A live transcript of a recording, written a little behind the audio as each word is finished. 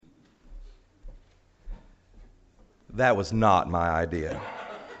That was not my idea.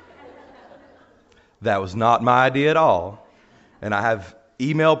 That was not my idea at all. And I have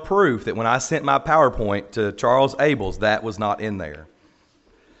email proof that when I sent my PowerPoint to Charles Abels, that was not in there.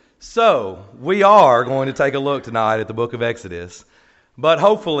 So, we are going to take a look tonight at the book of Exodus. But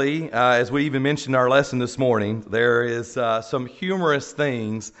hopefully, as we even mentioned in our lesson this morning, there is some humorous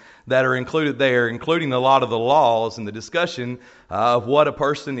things that are included there, including a lot of the laws and the discussion of what a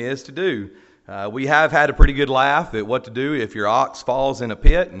person is to do. We have had a pretty good laugh at what to do if your ox falls in a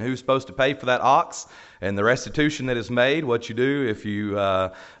pit and who's supposed to pay for that ox and the restitution that is made, what you do if you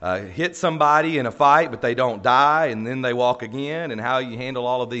hit somebody in a fight but they don't die and then they walk again, and how you handle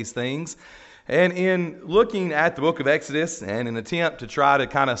all of these things. And in looking at the book of Exodus and an attempt to try to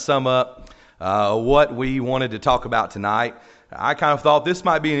kind of sum up what we wanted to talk about tonight, I kind of thought this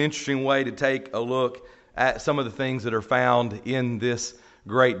might be an interesting way to take a look at some of the things that are found in this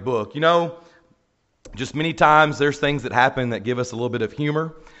great book. You know, just many times there's things that happen that give us a little bit of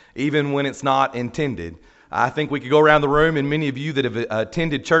humor, even when it's not intended. I think we could go around the room, and many of you that have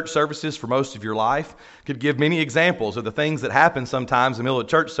attended church services for most of your life could give many examples of the things that happen sometimes in the middle of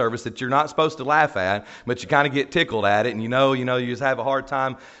church service that you're not supposed to laugh at, but you kind of get tickled at it, and you just have a hard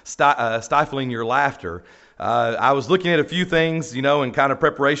time stifling your laughter. I was looking at a few things, in kind of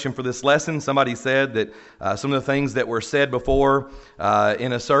preparation for this lesson. Somebody said that some of the things that were said before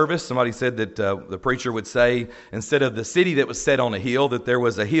in a service, somebody said that the preacher would say, instead of the city that was set on a hill, that there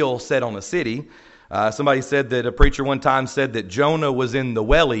was a hill set on a city. Somebody said that a preacher one time said that Jonah was in the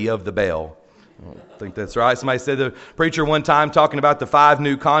welly of the bell. I don't think that's right. Somebody said the preacher one time, talking about the 5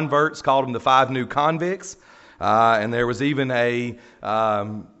 new converts, called them the 5 new convicts. And there was even a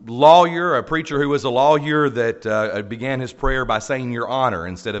lawyer, a preacher who was a lawyer, that began his prayer by saying "Your Honor"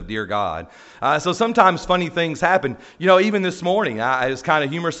 instead of "Dear God." So sometimes funny things happen. Even this morning, it was kind of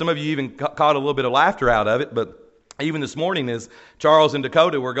humorous. Some of you even caught a little bit of laughter out of it, but even this morning, as Charles and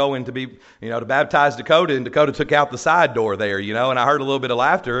Dakota were going to be, to baptize Dakota, and Dakota took out the side door there, and I heard a little bit of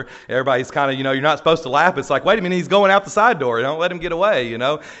laughter. Everybody's kind of, you're not supposed to laugh. It's like, wait a minute, he's going out the side door. Don't let him get away,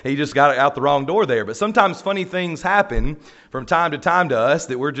 He just got out the wrong door there. But sometimes funny things happen from time to time to us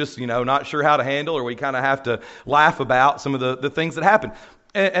that we're just, not sure how to handle, or we kind of have to laugh about some of the things that happen.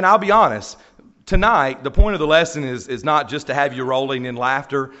 And I'll be honest, tonight, the point of the lesson is not just to have you rolling in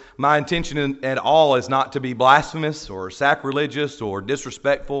laughter. My intention at all is not to be blasphemous or sacrilegious or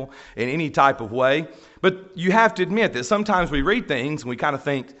disrespectful in any type of way. But you have to admit that sometimes we read things and we kind of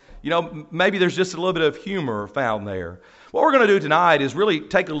think, maybe there's just a little bit of humor found there. What we're going to do tonight is really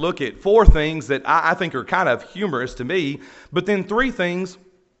take a look at 4 things that I think are kind of humorous to me, but then 3 things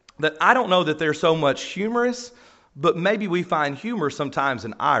that I don't know that they're so much humorous, but maybe we find humor sometimes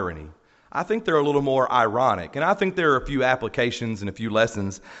in irony. I think they're a little more ironic, and I think there are a few applications and a few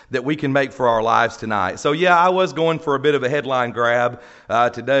lessons that we can make for our lives tonight. So yeah, I was going for a bit of a headline grab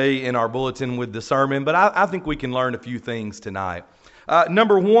today in our bulletin with the sermon, but I think we can learn a few things tonight.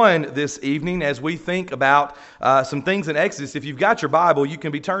 Number 1 this evening, as we think about some things in Exodus, if you've got your Bible, you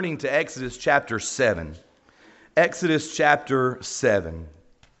can be turning to Exodus chapter 7. Exodus chapter 7.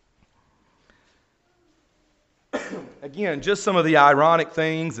 Again, just some of the ironic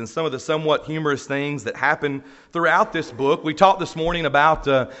things and some of the somewhat humorous things that happen throughout this book. We talked this morning about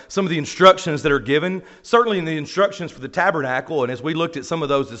some of the instructions that are given. Certainly in the instructions for the tabernacle, and as we looked at some of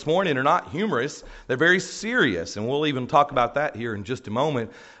those this morning, are not humorous. They're very serious, and we'll even talk about that here in just a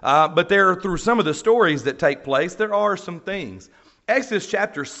moment. But through some of the stories that take place, there are some things. Exodus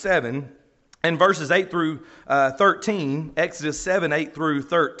chapter 7 and verses 8 through 13, Exodus 7, 8 through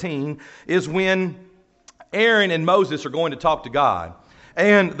 13, is when Aaron and Moses are going to talk to God.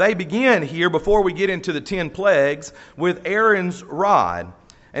 And they begin here, before we get into the 10 plagues, with Aaron's rod.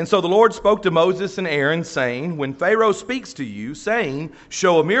 And so the Lord spoke to Moses and Aaron, saying, "When Pharaoh speaks to you, saying,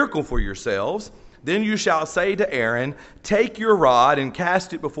 'Show a miracle for yourselves,' then you shall say to Aaron, 'Take your rod and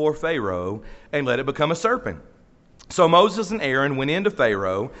cast it before Pharaoh, and let it become a serpent.'" So Moses and Aaron went in to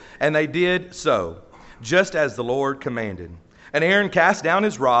Pharaoh, and they did so, just as the Lord commanded. And Aaron cast down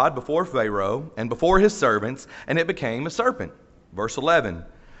his rod before Pharaoh and before his servants, and it became a serpent. Verse 11.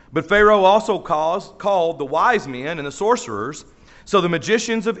 But Pharaoh also called the wise men and the sorcerers, so the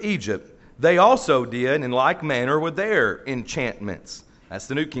magicians of Egypt, they also did in like manner with their enchantments. That's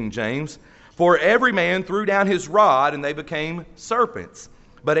the New King James. For every man threw down his rod, and they became serpents.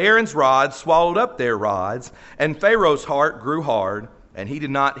 But Aaron's rod swallowed up their rods, and Pharaoh's heart grew hard, and he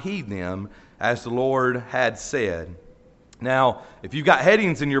did not heed them, as the Lord had said. Now, if you've got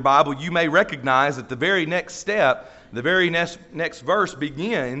headings in your Bible, you may recognize that the very next step, the very next verse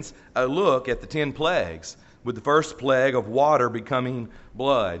begins a look at the 10 plagues, with the first plague of water becoming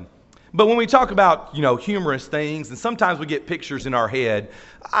blood. But when we talk about, humorous things, and sometimes we get pictures in our head,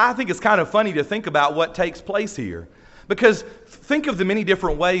 I think it's kind of funny to think about what takes place here. Because think of the many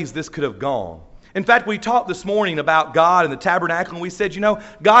different ways this could have gone. In fact, we talked this morning about God and the tabernacle, and we said,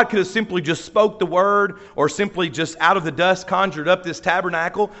 God could have simply just spoke the word or simply just out of the dust conjured up this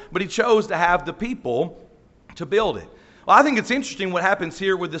tabernacle, but he chose to have the people to build it. Well, I think it's interesting what happens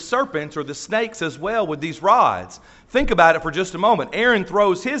here with the serpents or the snakes as well with these rods. Think about it for just a moment. Aaron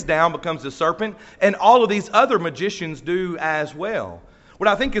throws his down, becomes a serpent, and all of these other magicians do as well. What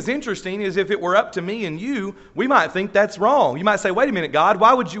I think is interesting is if it were up to me and you, we might think that's wrong. You might say, wait a minute, God,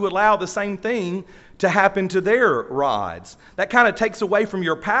 why would you allow the same thing to happen to their rods? That kind of takes away from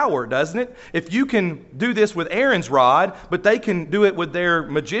your power, doesn't it? If you can do this with Aaron's rod, but they can do it with their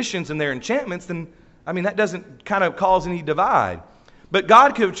magicians and their enchantments, then that doesn't kind of cause any divide. But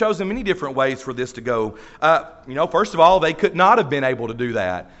God could have chosen many different ways for this to go. First of all, they could not have been able to do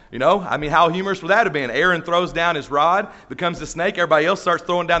that. How humorous would that have been? Aaron throws down his rod, becomes a snake. Everybody else starts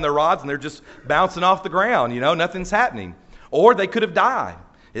throwing down their rods, and they're just bouncing off the ground. Nothing's happening. Or they could have died.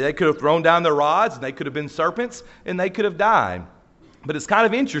 They could have thrown down their rods, and they could have been serpents, and they could have died. But it's kind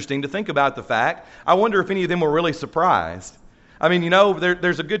of interesting to think about the fact. I wonder if any of them were really surprised.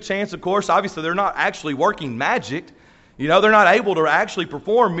 There's a good chance, of course, obviously they're not actually working magic. They're not able to actually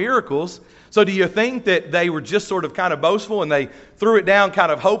perform miracles. So do you think that they were just sort of kind of boastful and they threw it down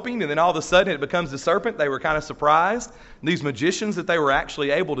kind of hoping, and then all of a sudden it becomes a serpent? They were kind of surprised, these magicians, that they were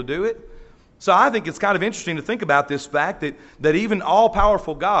actually able to do it. So I think it's kind of interesting to think about this fact that even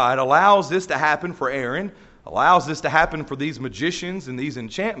all-powerful God allows this to happen for Aaron, allows this to happen for these magicians and these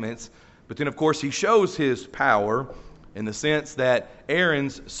enchantments, but then of course he shows his power in the sense that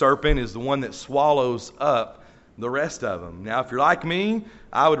Aaron's serpent is the one that swallows up the rest of them. Now, if you're like me,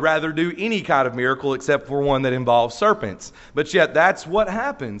 I would rather do any kind of miracle except for one that involves serpents. But yet, that's what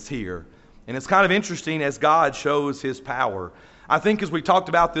happens here. And it's kind of interesting as God shows his power. I think as we talked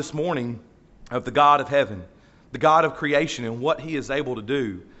about this morning of the God of heaven, the God of creation and what he is able to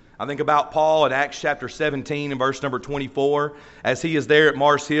do. I think about Paul in Acts chapter 17 and verse number 24. As he is there at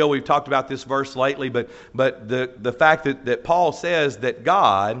Mars Hill, we've talked about this verse lately, but the fact that Paul says that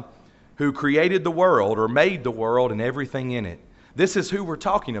God, who created the world or made the world and everything in it, this is who we're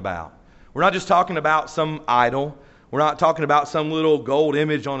talking about. We're not just talking about some idol. We're not talking about some little gold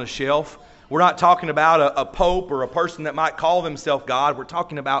image on a shelf. We're not talking about a pope or a person that might call themselves God. We're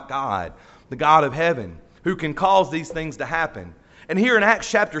talking about God, the God of heaven, who can cause these things to happen. And here in Exodus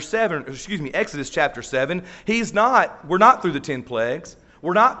chapter 7, we're not through the 10 plagues.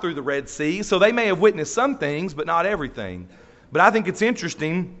 We're not through the Red Sea. So they may have witnessed some things, but not everything. But I think it's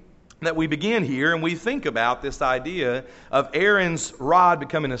interesting that we begin here and we think about this idea of Aaron's rod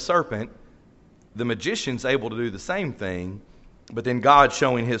becoming a serpent, the magician's able to do the same thing, but then God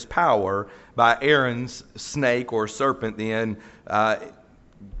showing his power by Aaron's snake or serpent then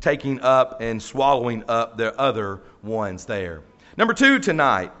taking up and swallowing up the other ones there. Number 2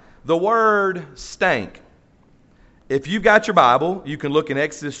 tonight, the word stank. If you've got your Bible, you can look in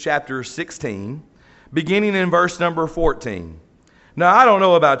Exodus chapter 16, beginning in verse number 14. Now, I don't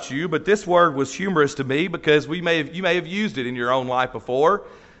know about you, but this word was humorous to me because you may have used it in your own life before.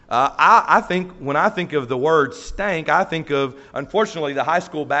 I think when I think of the word stank, I think of, unfortunately, the high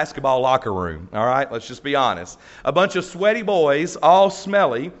school basketball locker room. All right, let's just be honest. A bunch of sweaty boys, all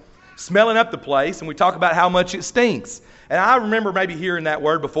smelling up the place, and we talk about how much it stinks. And I remember maybe hearing that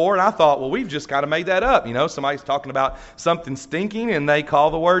word before, and I thought, well, we've just kind of made that up. Somebody's talking about something stinking, and they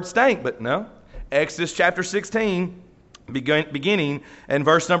call the word stank. But no, Exodus chapter 16, beginning in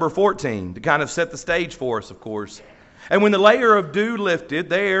verse number 14, to kind of set the stage for us, of course. And when the layer of dew lifted,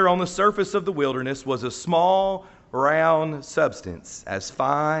 there on the surface of the wilderness was a small, round substance, as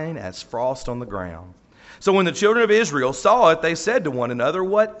fine as frost on the ground. So when the children of Israel saw it, they said to one another,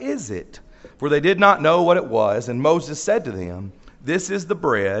 "What is it?" For they did not know what it was. And Moses said to them, "This is the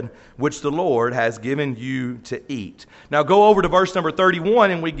bread which the Lord has given you to eat." Now go over to verse number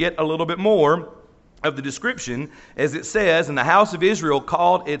 31 and we get a little bit more of the description, as it says, "And the house of Israel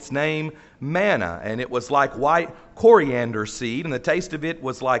called its name manna, and it was like white coriander seed, and the taste of it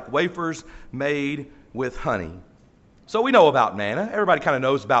was like wafers made with honey." So we know about manna. Everybody kind of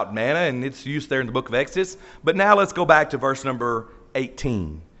knows about manna, and it's used there in the book of Exodus. But now let's go back to verse number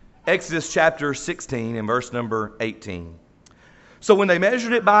 18. Exodus chapter 16 and verse number 18. "So when they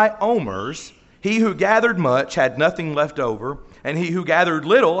measured it by omers, he who gathered much had nothing left over, and he who gathered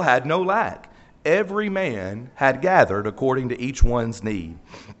little had no lack. Every man had gathered according to each one's need.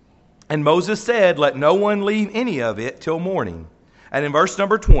 And Moses said, 'Let no one leave any of it till morning.' And in verse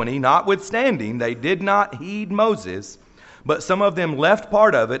number 20, notwithstanding they did not heed Moses, But some of them left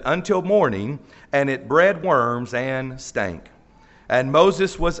part of it until morning, and it bred worms and stank. And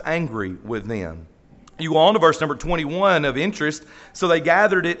Moses was angry with them. You go on to verse number 21 of interest. So they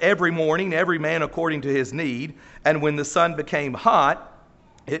gathered it every morning, every man according to his need. And when the sun became hot,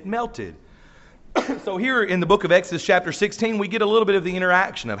 it melted. So here in the book of Exodus chapter 16, we get a little bit of the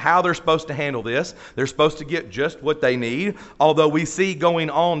interaction of how they're supposed to handle this. They're supposed to get just what they need. Although we see going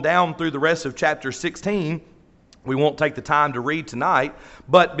on down through the rest of chapter 16, we won't take the time to read tonight.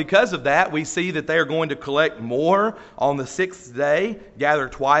 But because of that, we see that they are going to collect more on the sixth day, gather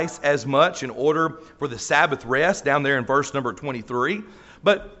twice as much in order for the Sabbath rest down there in verse number 23.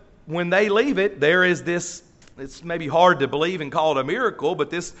 But when they leave it, there is this, it's maybe hard to believe and call it a miracle,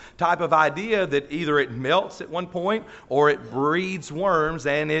 but this type of idea that either it melts at one point or it breeds worms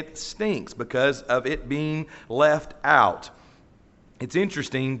and it stinks because of it being left out. It's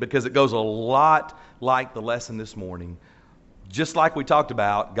interesting because it goes a lot like the lesson this morning. Just like we talked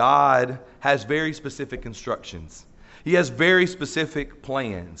about, God has very specific instructions. He has very specific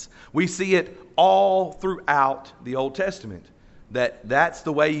plans. We see it all throughout the Old Testament, that's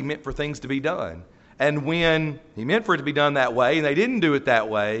the way He meant for things to be done. And when He meant for it to be done that way and they didn't do it that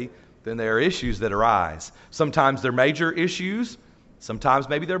way, then there are issues that arise. Sometimes they're major issues. Sometimes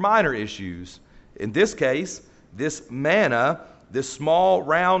maybe they're minor issues. In this case, this manna, this small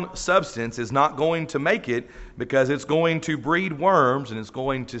round substance, is not going to make it because it's going to breed worms and it's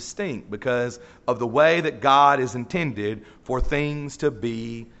going to stink because of the way that God is intended for things to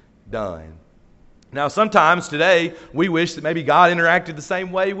be done. Now, sometimes today we wish that maybe God interacted the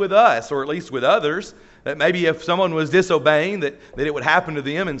same way with us, or at least with others, that maybe if someone was disobeying, that it would happen to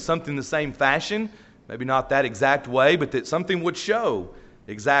them in something the same fashion, maybe not that exact way, but that something would show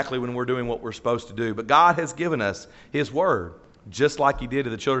exactly when we're doing what we're supposed to do. But God has given us His Word, just like He did to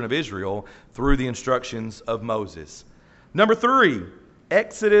the children of Israel through the instructions of Moses. Number 3,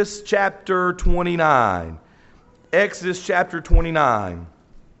 Exodus chapter 29. Exodus chapter 29.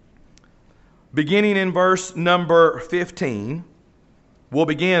 Beginning in verse number 15, we'll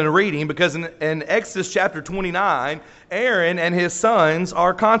begin reading because in Exodus chapter 29, Aaron and his sons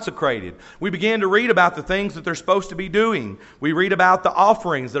are consecrated. We begin to read about the things that they're supposed to be doing. We read about the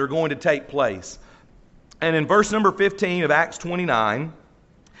offerings that are going to take place. And in verse number 15 of Acts 29,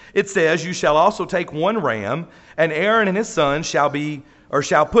 it says, "You shall also take one ram, and Aaron and his sons shall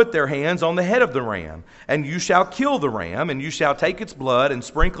put their hands on the head of the ram, and you shall kill the ram, and you shall take its blood and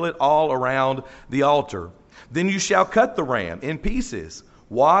sprinkle it all around the altar. Then you shall cut the ram in pieces,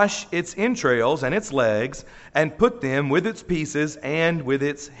 wash its entrails and its legs, and put them with its pieces and with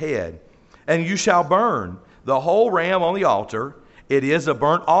its head. And you shall burn the whole ram on the altar. It is a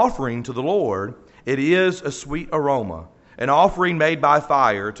burnt offering to the Lord. It is a sweet aroma, an offering made by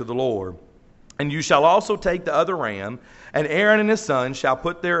fire to the Lord. And you shall also take the other ram, and Aaron and his sons shall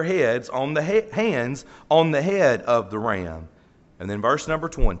put their hands on the head of the ram." And then verse number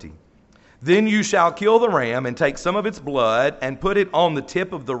 20. "Then you shall kill the ram and take some of its blood and put it on the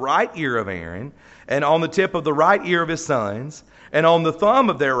tip of the right ear of Aaron, and on the tip of the right ear of his sons, and on the thumb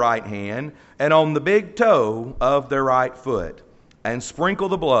of their right hand, and on the big toe of their right foot, and sprinkle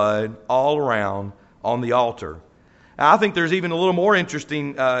the blood all around on the altar." Now, I think there's even a little more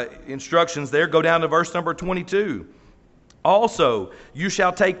interesting instructions there. Go down to verse number 22. "Also, you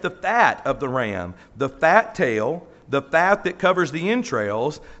shall take the fat of the ram, the fat tail, the fat that covers the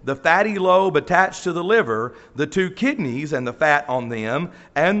entrails, the fatty lobe attached to the liver, the 2 kidneys and the fat on them,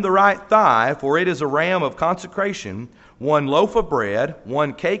 and the right thigh, for it is a ram of consecration, 1 loaf of bread,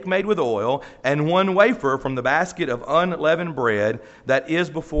 1 cake made with oil, and 1 wafer from the basket of unleavened bread that is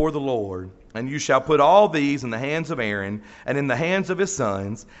before the Lord. And you shall put all these in the hands of Aaron and in the hands of his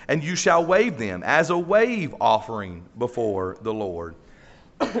sons, and you shall wave them as a wave offering before the Lord."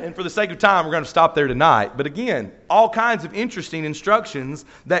 And for the sake of time, we're going to stop there tonight. But again, all kinds of interesting instructions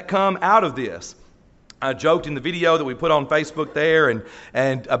that come out of this. I joked in the video that we put on Facebook there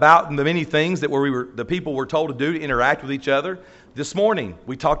and about the many things that the people were told to do to interact with each other. This morning,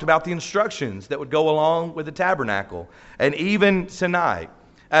 we talked about the instructions that would go along with the tabernacle. And even tonight,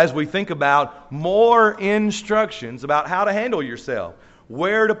 as we think about more instructions about how to handle yourself,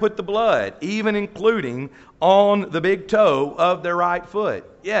 where to put the blood, even including on the big toe of their right foot.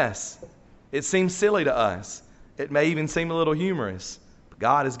 Yes, it seems silly to us. It may even seem a little humorous. But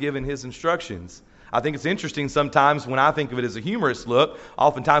God has given His instructions. I think it's interesting sometimes when I think of it as a humorous look,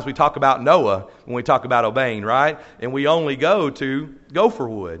 oftentimes we talk about Noah when we talk about obeying, right? And we only go to gopher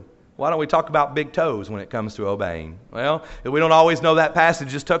wood. Why don't we talk about big toes when it comes to obeying? Well, we don't always know that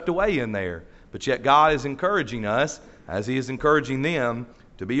passage is tucked away in there. But yet God is encouraging us, as He is encouraging them,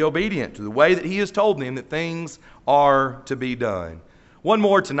 to be obedient to the way that he has told them that things are to be done. One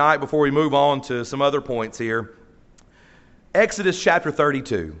more tonight before we move on to some other points here. Exodus chapter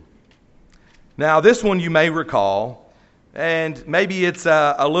 32. Now, this one you may recall, and maybe it's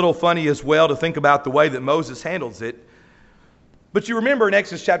a little funny as well to think about the way that Moses handles it. But you remember in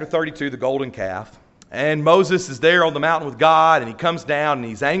Exodus chapter 32, the golden calf, and Moses is there on the mountain with God, and he comes down and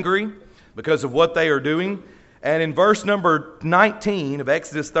he's angry because of what they are doing. And in verse number 19 of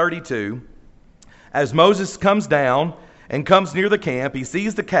Exodus 32, as Moses comes down and comes near the camp, he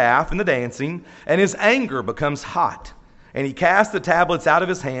sees the calf and the dancing, and his anger becomes hot. And he cast the tablets out of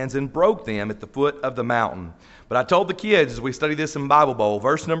his hands and broke them at the foot of the mountain. But I told the kids as we study this in Bible Bowl,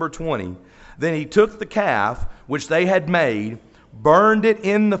 verse number 20, then he took the calf which they had made, burned it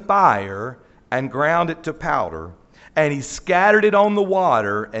in the fire, and ground it to powder. And he scattered it on the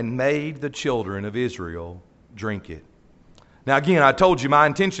water and made the children of Israel drink it. Now again, I told you my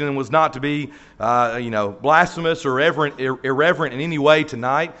intention was not to be, blasphemous or irreverent in any way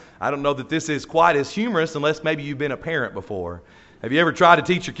tonight. I don't know that this is quite as humorous unless maybe you've been a parent before. Have you ever tried to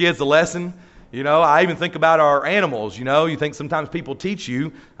teach your kids a lesson? I even think about our animals. You think sometimes people teach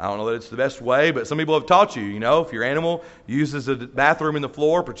you. I don't know that it's the best way, but some people have taught you. If your animal uses a bathroom in the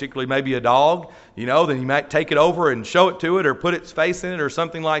floor, particularly maybe a dog, then you might take it over and show it to it or put its face in it or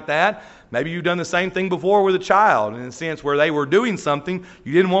something like that. Maybe you've done the same thing before with a child in a sense where they were doing something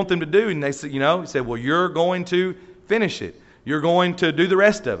you didn't want them to do. And they said, you said, well, you're going to finish it. You're going to do the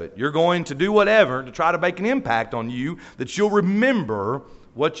rest of it. You're going to do whatever to try to make an impact on you that you'll remember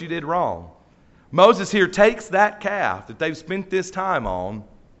what you did wrong. Moses here takes that calf that they've spent this time on,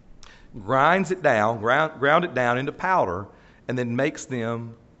 grinds it down, ground it down into powder, and then makes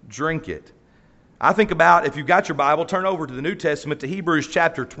them drink it. I think about, if you've got your Bible, turn over to the New Testament to Hebrews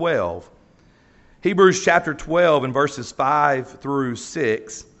chapter 12. Hebrews chapter 12 and verses 5 through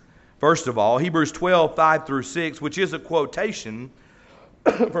 6. First of all, Hebrews 12, 5 through 6, which is a quotation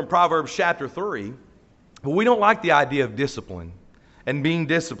from Proverbs chapter 3. But we don't like the idea of discipline and being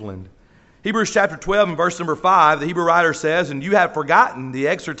disciplined. Hebrews chapter 12 and verse number 5, the Hebrew writer says, and you have forgotten the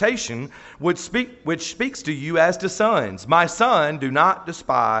exhortation which speaks to you as to sons. My son, do not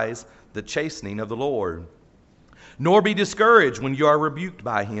despise the chastening of the Lord, nor be discouraged when you are rebuked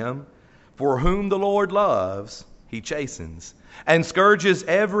by him. For whom the Lord loves, he chastens, and scourges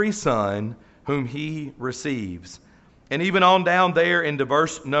every son whom he receives. And even on down there into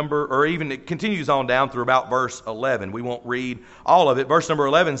verse number, or even it continues on down through about verse 11. We won't read all of it. Verse number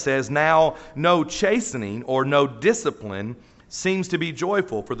 11 says, now no chastening or no discipline seems to be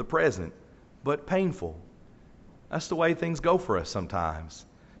joyful for the present, but painful. That's the way things go for us sometimes.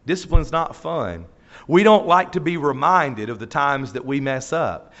 Discipline's not fun. We don't like to be reminded of the times that we mess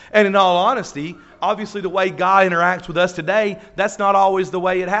up. And in all honesty, obviously the way God interacts with us today, that's not always the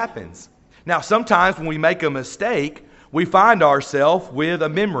way it happens. Now, sometimes when we make a mistake, we find ourselves with a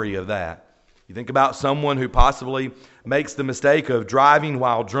memory of that. You think about someone who possibly makes the mistake of driving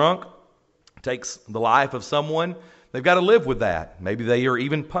while drunk, takes the life of someone. They've got to live with that. Maybe they are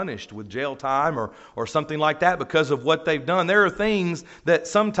even punished with jail time or something like that because of what they've done. There are things that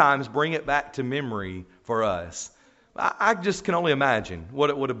sometimes bring it back to memory for us. I just can only imagine what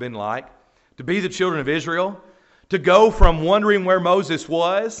it would have been like to be the children of Israel, to go from wondering where Moses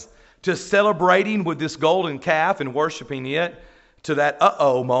was to celebrating with this golden calf and worshiping it, to that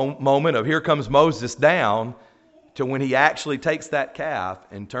moment of here comes Moses down, to when he actually takes that calf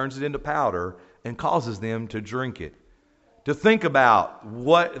and turns it into powder and causes them to drink it. To think about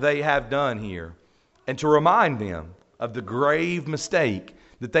what they have done here and to remind them of the grave mistake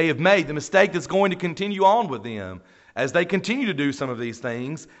that they have made, the mistake that's going to continue on with them as they continue to do some of these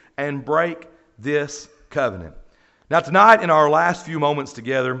things and break this covenant. Now tonight, in our last few moments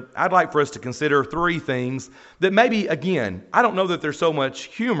together, I'd like for us to consider three things that maybe, again, I don't know that they're so much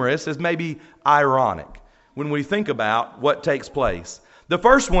humorous as maybe ironic when we think about what takes place. The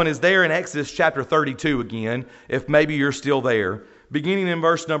first one is there in Exodus chapter 32 again, if maybe you're still there, beginning in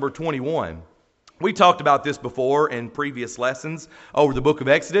verse number 21. We talked about this before in previous lessons over the book of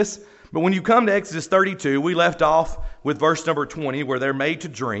Exodus, but when you come to Exodus 32, we left off with verse number 20 where they're made to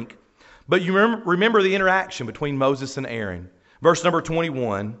drink. But you remember the interaction between Moses and Aaron. Verse number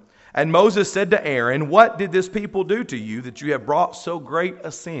 21, and Moses said to Aaron, what did this people do to you that you have brought so great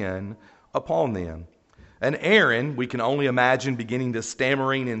a sin upon them? And Aaron, we can only imagine beginning to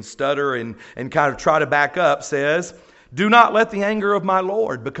stammering and stutter and kind of try to back up, says, do not let the anger of my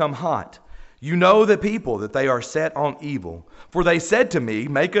Lord become hot. You know the people, that they are set on evil. For they said to me,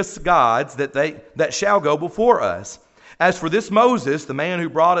 make us gods that shall go before us. As for this Moses, the man who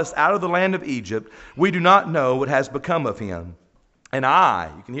brought us out of the land of Egypt, we do not know what has become of him. And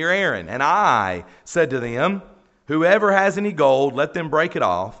I, you can hear Aaron, and I said to them, whoever has any gold, let them break it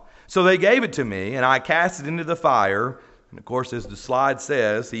off. So they gave it to me, and I cast it into the fire. And of course, as the slide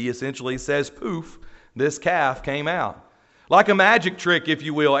says, he essentially says, poof, this calf came out. Like a magic trick, if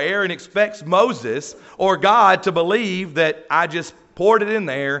you will, Aaron expects Moses or God to believe that I just poured it in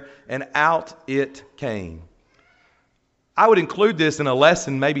there and out it came. I would include this in a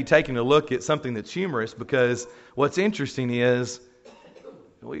lesson, maybe taking a look at something that's humorous, because what's interesting is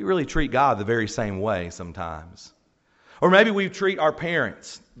we really treat God the very same way sometimes. Or maybe we treat our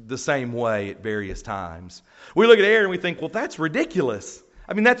parents the same way at various times. We look at Aaron and we think, well, that's ridiculous.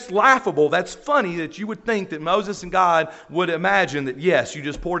 I mean, that's laughable. That's funny that you would think that Moses and God would imagine that, yes, you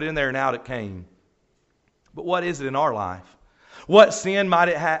just poured it in there and out it came. But what is it in our life? What sin might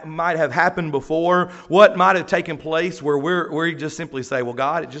have happened before? What might have taken place where we just simply say, well,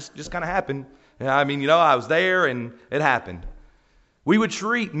 God, it just kind of happened. I mean, I was there and it happened. We would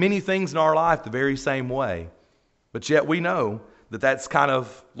treat many things in our life the very same way. But yet we know that that's kind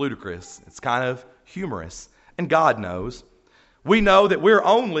of ludicrous. It's kind of humorous. And God knows. We know that we're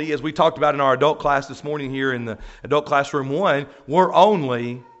only, as we talked about in our adult class this morning here in the adult classroom 1, we're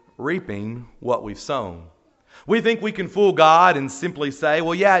only reaping what we've sown. We think we can fool God and simply say,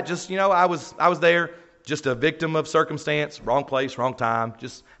 well, yeah, just, I was there, just a victim of circumstance, wrong place, wrong time,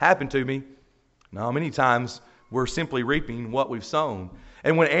 just happened to me. No, many times we're simply reaping what we've sown.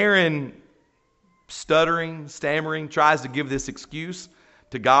 And when Aaron, stuttering, stammering, tries to give this excuse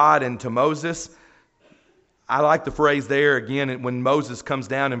to God and to Moses, I like the phrase there again when Moses comes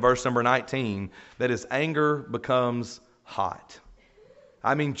down in verse number 19, that his anger becomes hot.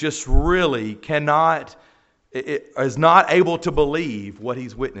 I mean, just really is not able to believe what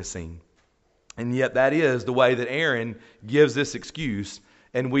he's witnessing. And yet that is the way that Aaron gives this excuse,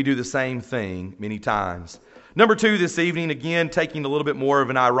 and we do the same thing many times. Number 2 this evening, again, taking a little bit more of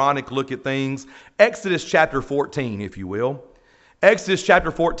an ironic look at things. Exodus chapter 14, if you will. Exodus chapter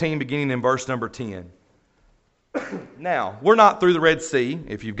 14, beginning in verse number 10. Now, we're not through the Red Sea.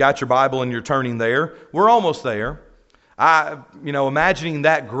 If you've got your Bible and you're turning there, we're almost there. Imagining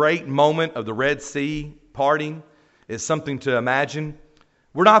that great moment of the Red Sea parting is something to imagine.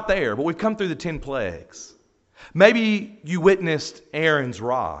 We're not there, but we've come through the 10 plagues. Maybe you witnessed Aaron's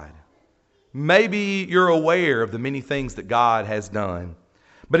rod. Maybe you're aware of the many things that God has done.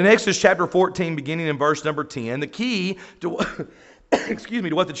 But in Exodus chapter 14, beginning in verse number 10, the key to what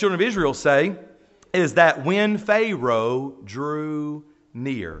the children of Israel say is that when Pharaoh drew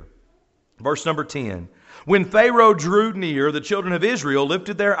near. Verse number 10. When Pharaoh drew near, the children of Israel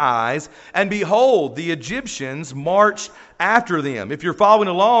lifted their eyes, and behold, the Egyptians marched after them. If you're following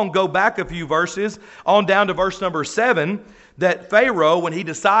along, go back a few verses on down to verse number 7, that Pharaoh, when he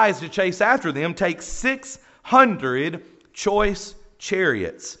decides to chase after them, takes 600 choice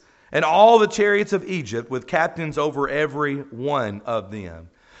chariots, and all the chariots of Egypt with captains over every one of them.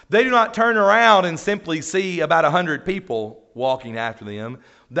 They do not turn around and simply see about 100 people walking after them.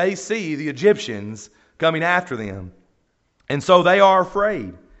 They see the Egyptians coming after them. And so they are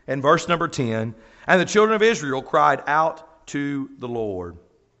afraid. In verse number 10, and the children of Israel cried out to the Lord.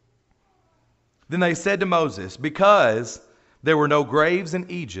 Then they said to Moses, because there were no graves in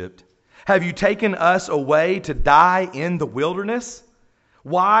Egypt, have you taken us away to die in the wilderness?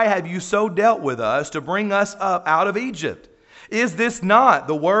 Why have you so dealt with us to bring us up out of Egypt? Is this not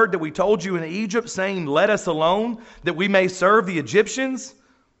the word that we told you in Egypt, saying, let us alone, that we may serve the Egyptians?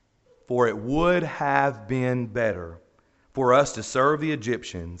 For it would have been better for us to serve the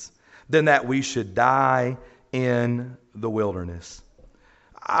Egyptians than that we should die in the wilderness.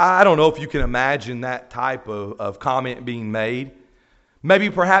 I don't know if you can imagine that type of comment being made. Maybe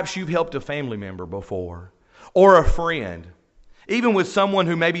perhaps you've helped a family member before, or a friend, even with someone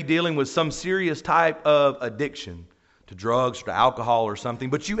who may be dealing with some serious type of addiction to drugs or to alcohol or something,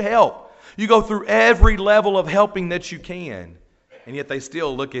 but you help. You go through every level of helping that you can, and yet they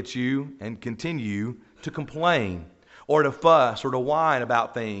still look at you and continue to complain or to fuss or to whine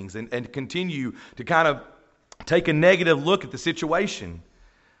about things and continue to kind of take a negative look at the situation.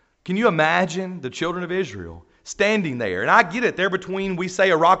 Can you imagine the children of Israel standing there? And I get it. They're between, we say,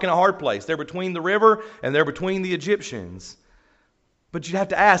 a rock and a hard place. They're between the river and they're between the Egyptians. But you have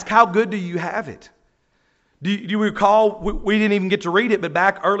to ask, how good do you have it? Do you recall, we didn't even get to read it, but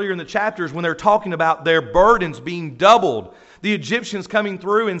back earlier in the chapters when they're talking about their burdens being doubled, the Egyptians coming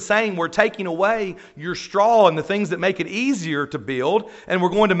through and saying, we're taking away your straw and the things that make it easier to build, and we're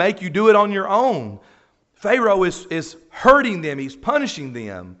going to make you do it on your own. Pharaoh is hurting them. He's punishing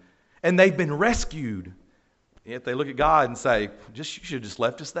them. And they've been rescued. Yet they look at God and say, you should have just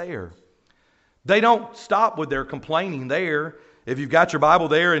left us there. They don't stop with their complaining there. If you've got your Bible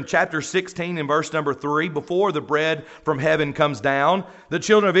there in chapter 16 and verse number 3, before the bread from heaven comes down, the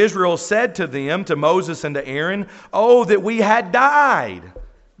children of Israel said to them, to Moses and to Aaron, "Oh, that we had died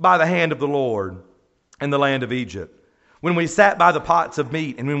by the hand of the Lord in the land of Egypt, when we sat by the pots of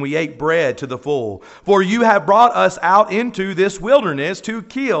meat and when we ate bread to the full. For you have brought us out into this wilderness to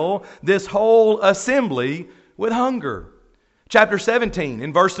kill this whole assembly with hunger." Chapter 17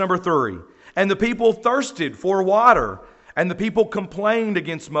 in verse number 3, "And the people thirsted for water. And the people complained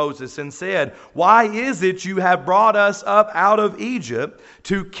against Moses and said, 'Why is it you have brought us up out of Egypt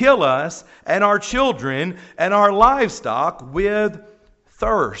to kill us and our children and our livestock with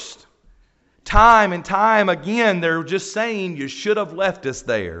thirst?'" Time and time again, they're just saying, "You should have left us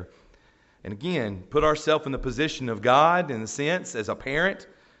there." And again, put ourselves in the position of God, in a sense, as a parent,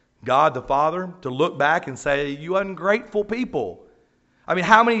 God the Father, to look back and say, "You ungrateful people. I mean,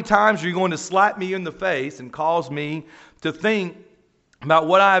 how many times are you going to slap me in the face and cause me to think about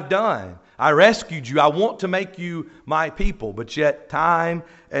what I've done? I rescued you. I want to make you my people." But yet, time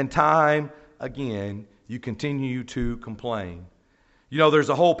and time again, you continue to complain. You know, there's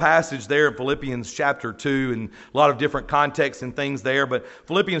a whole passage there in Philippians chapter 2 and a lot of different contexts and things there. But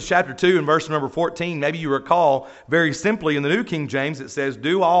Philippians chapter 2 and verse number 14, maybe you recall very simply in the New King James, it says,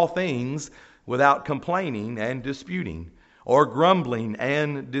 "Do all things without complaining and disputing," or grumbling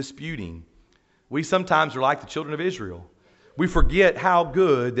and disputing. We sometimes are like the children of Israel. We forget how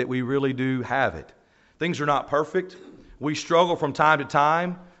good that we really do have it. Things are not perfect. We struggle from time to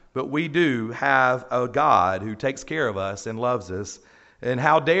time, but we do have a God who takes care of us and loves us. And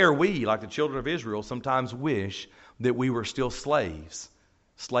how dare we, like the children of Israel, sometimes wish that we were still slaves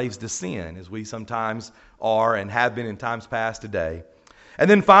to sin, as we sometimes are and have been in times past today. And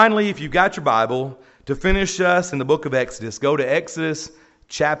then finally, if you've got your Bible, to finish us in the book of Exodus, go to Exodus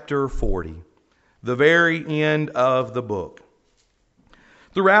chapter 40, the very end of the book.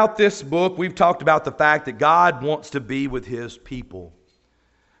 Throughout this book, we've talked about the fact that God wants to be with His people.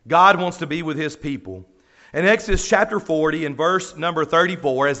 God wants to be with His people. In Exodus chapter 40 and verse number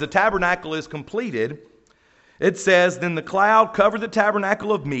 34, as the tabernacle is completed, it says, "Then the cloud covered the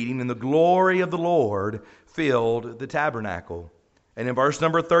tabernacle of meeting, and the glory of the Lord filled the tabernacle." And in verse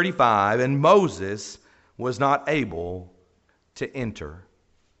number 35, "And Moses was not able to enter."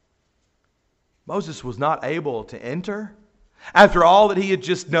 Moses was not able to enter? After all that he had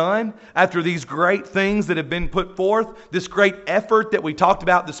just done, after these great things that have been put forth, this great effort that we talked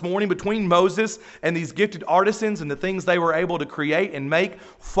about this morning between Moses and these gifted artisans and the things they were able to create and make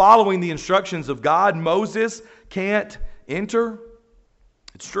following the instructions of God, Moses can't enter?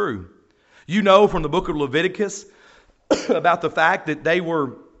 It's true. You know from the book of Leviticus about the fact that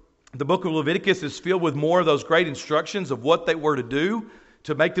the book of Leviticus is filled with more of those great instructions of what they were to do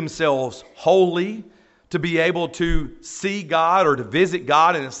to make themselves holy, to be able to see God or to visit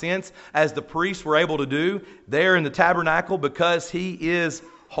God in a sense, as the priests were able to do there in the tabernacle because He is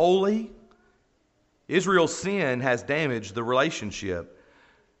holy. Israel's sin has damaged the relationship.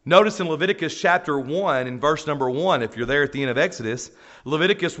 Notice in Leviticus chapter 1 in verse number 1, if you're there at the end of Exodus,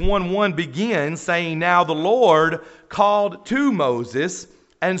 Leviticus 1:1 begins saying, "Now the Lord called to Moses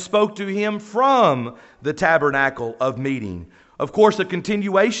and spoke to him from the tabernacle of meeting." Of course, a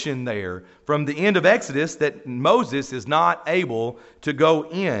continuation there from the end of Exodus that Moses is not able to go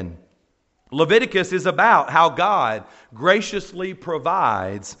in. Leviticus is about how God graciously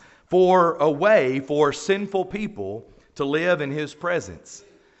provides for a way for sinful people to live in His presence.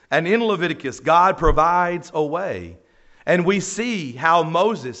 And in Leviticus, God provides a way. And we see how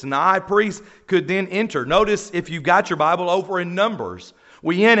Moses and the high priest could then enter. Notice, if you've got your Bible, over in Numbers,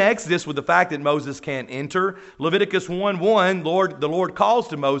 we end Exodus with the fact that Moses can't enter. Leviticus 1:1, the Lord calls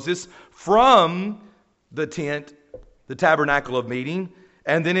to Moses from the tent, the tabernacle of meeting.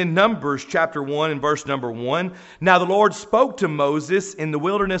 And then in Numbers chapter 1 and verse number 1, "Now the Lord spoke to Moses in the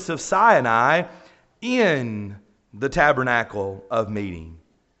wilderness of Sinai in the tabernacle of meeting."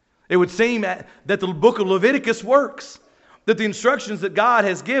 It would seem that the book of Leviticus works, that the instructions that God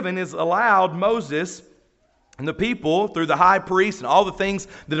has given has allowed Moses and the people, through the high priest and all the things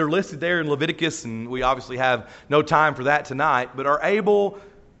that are listed there in Leviticus, and we obviously have no time for that tonight, but are able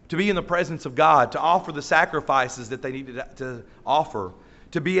to be in the presence of God, to offer the sacrifices that they needed to offer,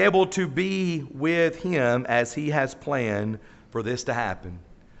 to be able to be with Him as He has planned for this to happen.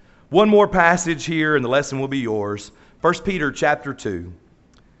 One more passage here, and the lesson will be yours. 1 Peter chapter 2.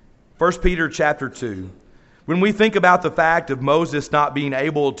 1 Peter chapter 2. When we think about the fact of Moses not being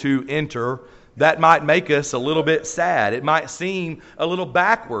able to enter, that might make us a little bit sad. It might seem a little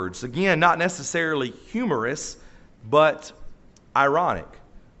backwards. Again, not necessarily humorous, but ironic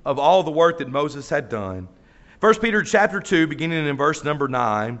of all the work that Moses had done. 1 Peter chapter 2, beginning in verse number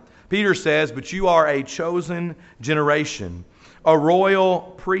 9, Peter says, "But you are a chosen generation, a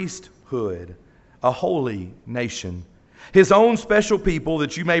royal priesthood, a holy nation, His own special people,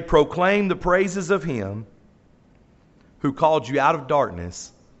 that you may proclaim the praises of Him who called you out of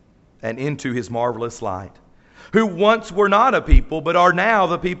darkness and into His marvelous light, who once were not a people, but are now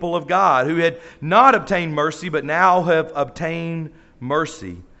the people of God, who had not obtained mercy, but now have obtained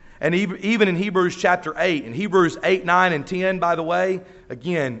mercy." And even in Hebrews chapter 8, in Hebrews 8, 9, and 10, by the way,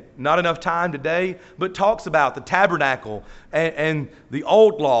 again, not enough time today, but talks about the tabernacle and the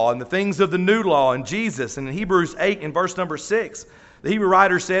old law and the things of the new law and Jesus. And in Hebrews 8, in verse number 6, the Hebrew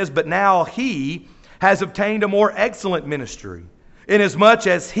writer says, "But now He has obtained a more excellent ministry, inasmuch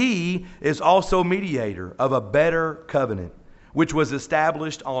as He is also mediator of a better covenant, which was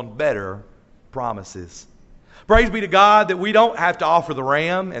established on better promises." Praise be to God that we don't have to offer the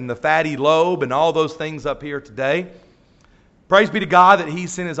ram and the fatty lobe and all those things up here today. Praise be to God that He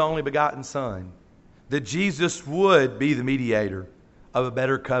sent His only begotten Son, that Jesus would be the mediator of a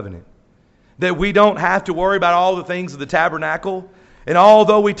better covenant, that we don't have to worry about all the things of the tabernacle. And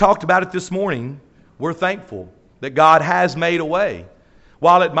although we talked about it this morning, we're thankful that God has made a way.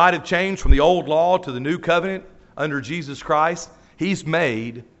 While it might have changed from the old law to the new covenant under Jesus Christ, He's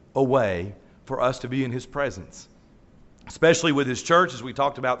made a way for us to be in His presence, especially with His church, as we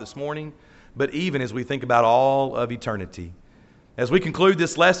talked about this morning, but even as we think about all of eternity. As we conclude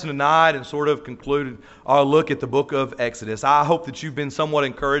this lesson tonight and sort of conclude our look at the book of Exodus, I hope that you've been somewhat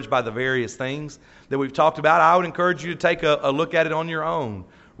encouraged by the various things that we've talked about. I would encourage you to take a look at it on your own,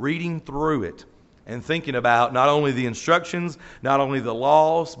 reading through it and thinking about not only the instructions, not only the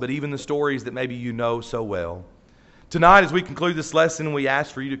laws, but even the stories that maybe you know so well. Tonight, as we conclude this lesson, we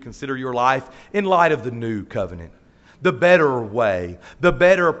ask for you to consider your life in light of the new covenant, the better way, the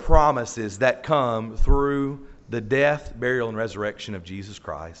better promises that come through the death, burial, and resurrection of Jesus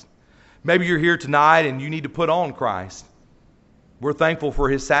Christ. Maybe you're here tonight and you need to put on Christ. We're thankful for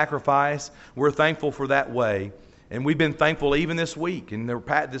His sacrifice. We're thankful for that way. And we've been thankful even this week and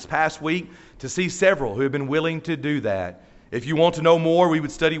this past week to see several who have been willing to do that. If you want to know more, we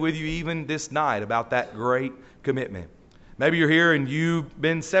would study with you even this night about that great commitment. Maybe you're here and you've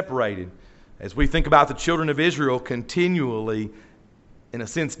been separated. As we think about the children of Israel continually, in a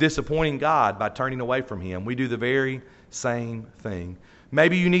sense, disappointing God by turning away from Him, we do the very same thing.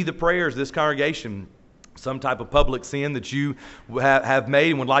 Maybe you need the prayers of this congregation, some type of public sin that you have made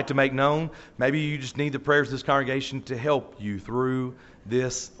and would like to make known. Maybe you just need the prayers of this congregation to help you through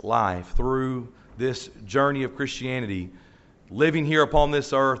this life, through this journey of Christianity, living here upon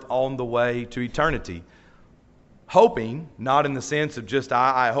this earth on the way to eternity. Hoping, not in the sense of just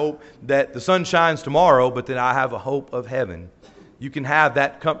I hope that the sun shines tomorrow, but that I have a hope of heaven. You can have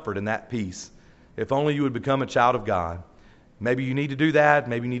that comfort and that peace if only you would become a child of God. Maybe you need to do that.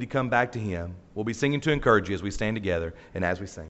 Maybe you need to come back to Him. We'll be singing to encourage you as we stand together and as we sing.